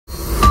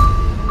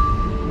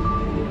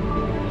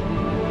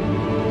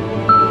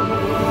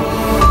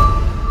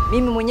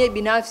mimi mwenyewe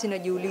binafsi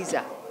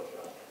najiuliza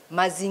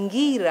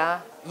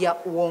mazingira ya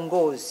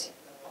uongozi,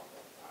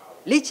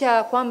 licha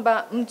ya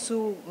kwamba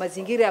mtu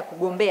mazingira ya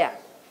kugombea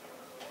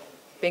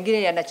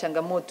pengine yana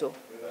changamoto,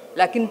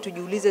 lakini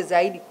tujiulize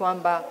zaidi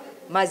kwamba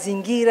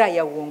mazingira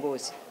ya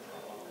uongozi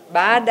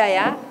baada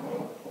ya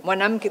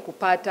mwanamke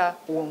kupata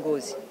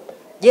uongozi,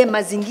 je,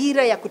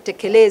 mazingira ya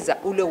kutekeleza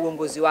ule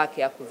uongozi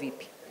wake yako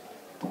vipi?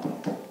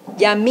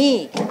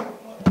 Jamii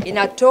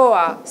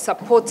inatoa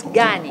support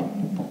gani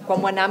kwa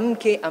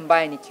mwanamke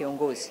ambaye ni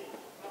kiongozi?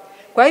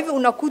 Kwa hivyo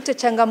unakuta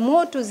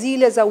changamoto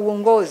zile za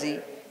uongozi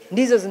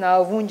ndizo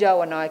zinawavunja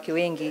wanawake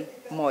wengi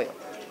moyo.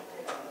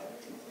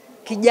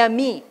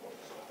 Kijamii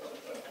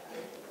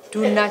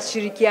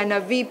tunashirikiana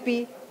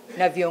vipi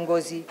na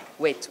viongozi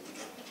wetu?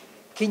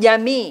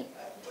 Kijamii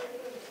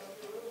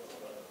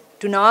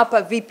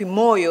tunawapa vipi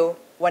moyo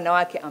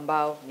wanawake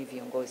ambao ni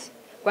viongozi?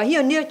 Kwa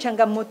hiyo ndio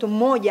changamoto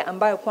moja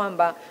ambayo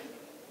kwamba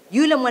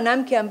yule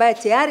mwanamke ambaye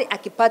tayari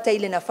akipata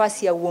ile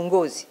nafasi ya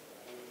uongozi,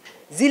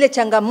 zile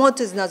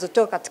changamoto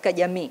zinazotoka katika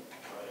jamii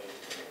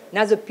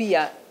nazo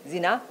pia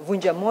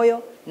zinavunja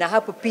moyo, na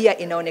hapo pia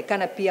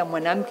inaonekana pia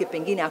mwanamke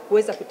pengine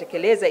hakuweza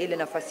kutekeleza ile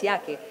nafasi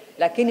yake,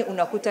 lakini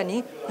unakuta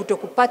ni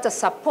kutokupata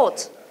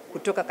support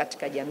kutoka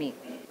katika jamii.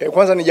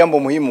 Kwanza ni jambo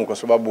muhimu kwa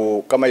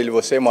sababu kama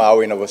ilivyosemwa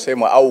au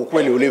inavyosemwa au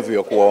ukweli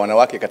ulivyo kuwa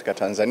wanawake katika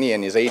Tanzania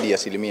ni zaidi ya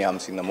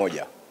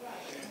 51%.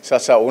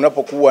 Sasa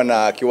unapokuwa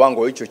na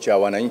kiwango hicho cha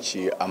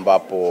wananchi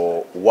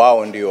ambapo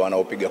wao ndio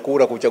wanaopiga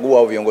kura kuchagua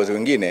au viongozi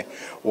wengine,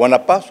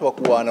 wanapaswa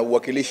kuwa na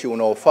uwakilishi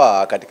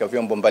unaofaa katika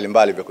vyombo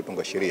mbalimbali vya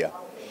kutunga sheria.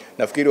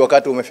 Nafikiri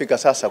wakati umefika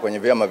sasa kwenye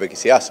vyama vya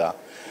kisiasa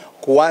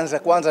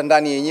kwanza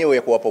ndani yenyewe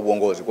ya kuwapa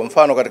uongozi. Kwa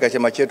mfano katika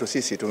chama chetu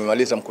sisi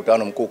tumemaliza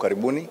mkutano mkuu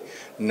karibuni,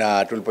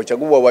 na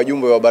tulipochagua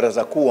wajumbe wa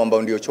baraza kuu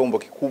ambao ndio chombo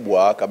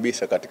kikubwa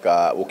kabisa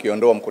katika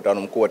ukiondoa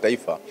mkutano mkuu wa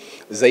taifa,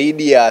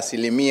 zaidi ya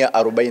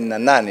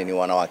 48% ni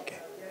wanawake.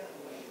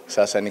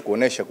 Sasa ni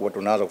kuonesha kuwa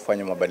tunaanza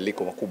kufanya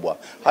mabadiliko makubwa.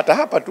 Hata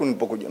hapa tu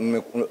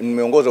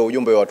nimeongoza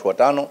ujumbe wa watu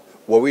 5,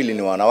 2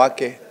 ni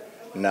wanawake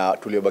na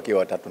tuliobakia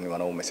 3 ni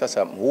wanaume.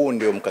 Sasa huu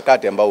ndio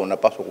mkakati ambao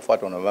unapaswa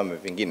kufuatwa na vyama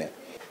vingine.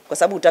 Kwa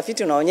sababu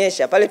utafiti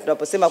unaonyesha pale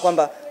tunaposema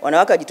kwamba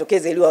wanawake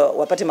wajitokeze ili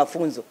wapate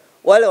mafunzo,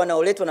 wale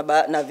wanaoletwa na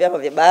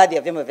baadhi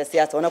ya vyama vya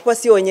siasa wanakuwa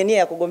sio wenye nia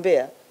ya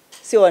kugombea,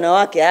 sio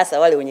wanawake hasa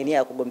wale wenye nia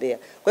ya kugombea.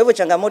 Kwa hivyo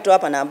changamoto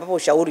hapa, na ambapo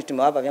ushauri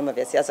tumewapa vyama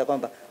vya siasa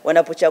kwamba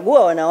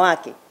wanapochagua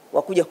wanawake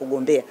wakuja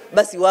kugombea,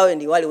 basi wawe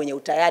ni wale wenye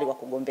utayari wa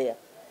kugombea.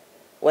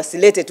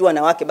 Wasilete tu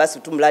wanawake basi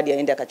tu mradi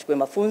aende akachukue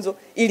mafunzo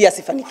ili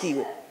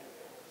asifanikiwe.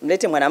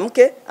 Mlete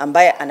mwanamke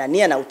ambaye ana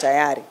nia na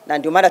utayari, na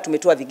ndio maana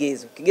tumetoa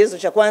vigezo. Kigezo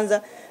cha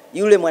kwanza,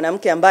 yule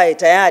mwanamke ambaye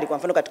tayari kwa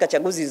mfano katika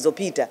chaguzi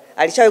zilizopita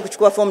alishawahi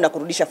kuchukua fomu na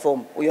kurudisha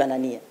fomu, huyo ana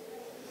nia.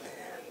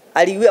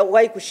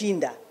 Aliwahi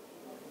kushinda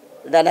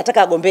na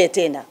anataka agombee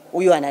tena,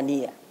 huyo ana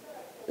nia.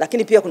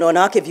 Lakini pia kuna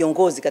wanawake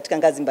viongozi katika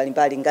ngazi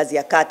mbalimbali, ngazi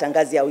ya kata,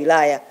 ngazi ya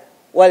wilaya,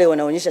 wale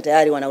wanaonyesha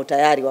tayari wana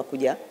utayari wa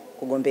kuja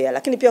kugombea.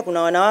 Lakini pia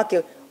kuna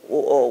wanawake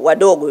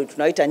wadogo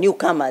tunaoita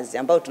newcomers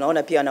ambao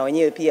tunaona pia na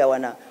wenyewe pia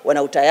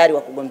wana utayari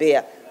wa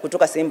kugombea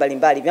kutoka sehemu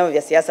mbalimbali. Vyama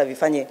vya siasa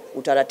vifanye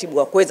utaratibu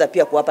wa kuweza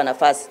pia kuwapa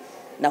nafasi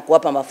na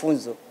kuwapa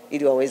mafunzo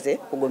ili waweze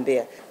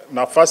kugombea.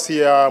 Nafasi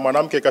ya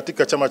mwanamke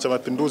katika Chama cha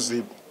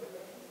Mapinduzi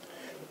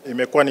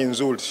imekuwa ni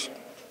nzuri.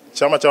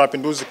 Chama cha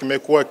Mapinduzi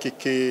kimekuwa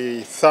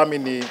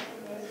kikithamini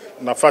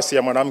nafasi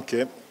ya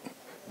mwanamke,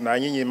 na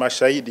nyinyi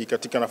mashahidi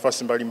katika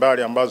nafasi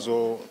mbalimbali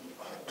ambazo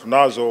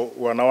tunazo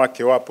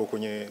wanawake wapo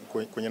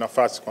kwenye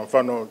nafasi. Kwa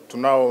mfano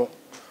tunao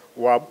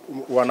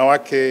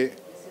wanawake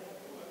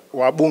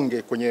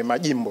wabunge kwenye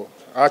majimbo,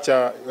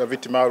 acha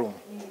viti maalum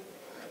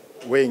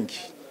wengi.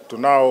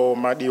 Tunao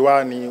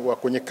madiwani wa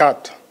kwenye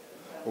kata,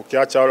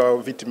 ukiacha wale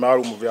viti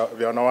maalum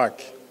vya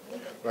wanawake.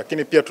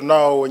 Lakini pia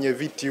tunao wenye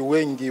viti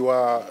wengi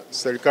wa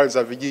serikali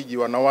za vijiji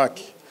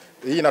wanawake.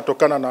 Hii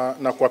inatokana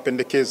na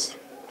kuwapendekeza.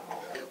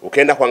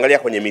 Ukienda kuangalia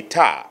kwenye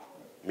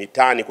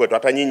mitaani kwetu,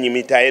 hata nyinyi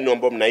mitaa yenu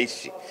ambao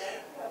mnaishi,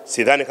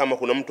 sidhani kama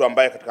kuna mtu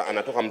ambaye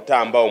anatoka mtaa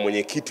ambao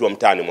mwenyekiti wa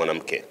mtaa ni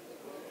mwanamke.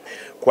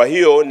 Kwa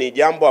hiyo ni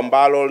jambo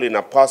ambalo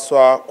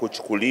linapaswa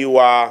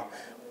kuchukuliwa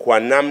kwa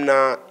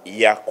namna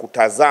ya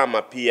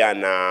kutazama pia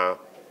na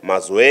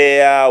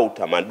mazoea,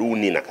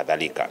 utamaduni na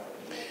kadhalika.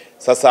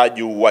 Sasa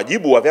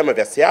wajibu wa vyama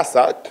vya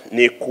siasa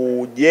ni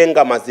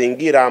kujenga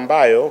mazingira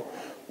ambayo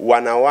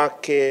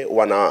wanawake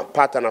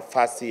wanapata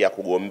nafasi ya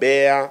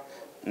kugombea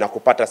na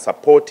kupata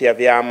support ya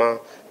vyama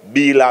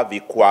bila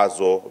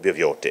vikwazo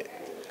vyovyote.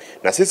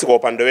 Na sisi kwa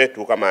upande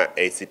wetu kama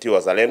ACT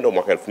Wazalendo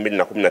mwaka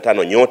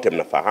 2015 nyote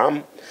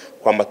mnafahamu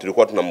kwamba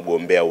tulikuwa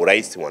tunamgombea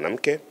urais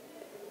mwanamke,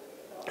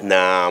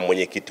 na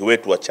mwenyekiti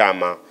wetu wa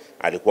chama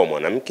alikuwa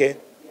mwanamke.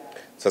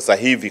 Sasa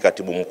hivi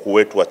katibu mkuu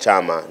wetu wa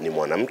chama ni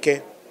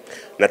mwanamke,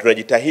 na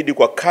tunajitahidi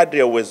kwa kadri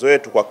ya uwezo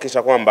wetu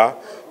kuhakikisha kwamba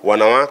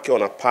wanawake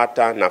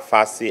wanapata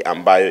nafasi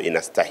ambayo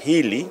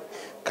inastahili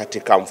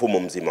katika mfumo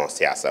mzima wa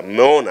siasa.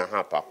 Mmeona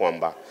hapa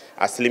kwamba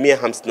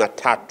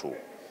 53%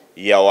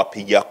 ya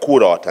wapiga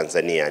kura wa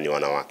Tanzania ni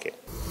wanawake.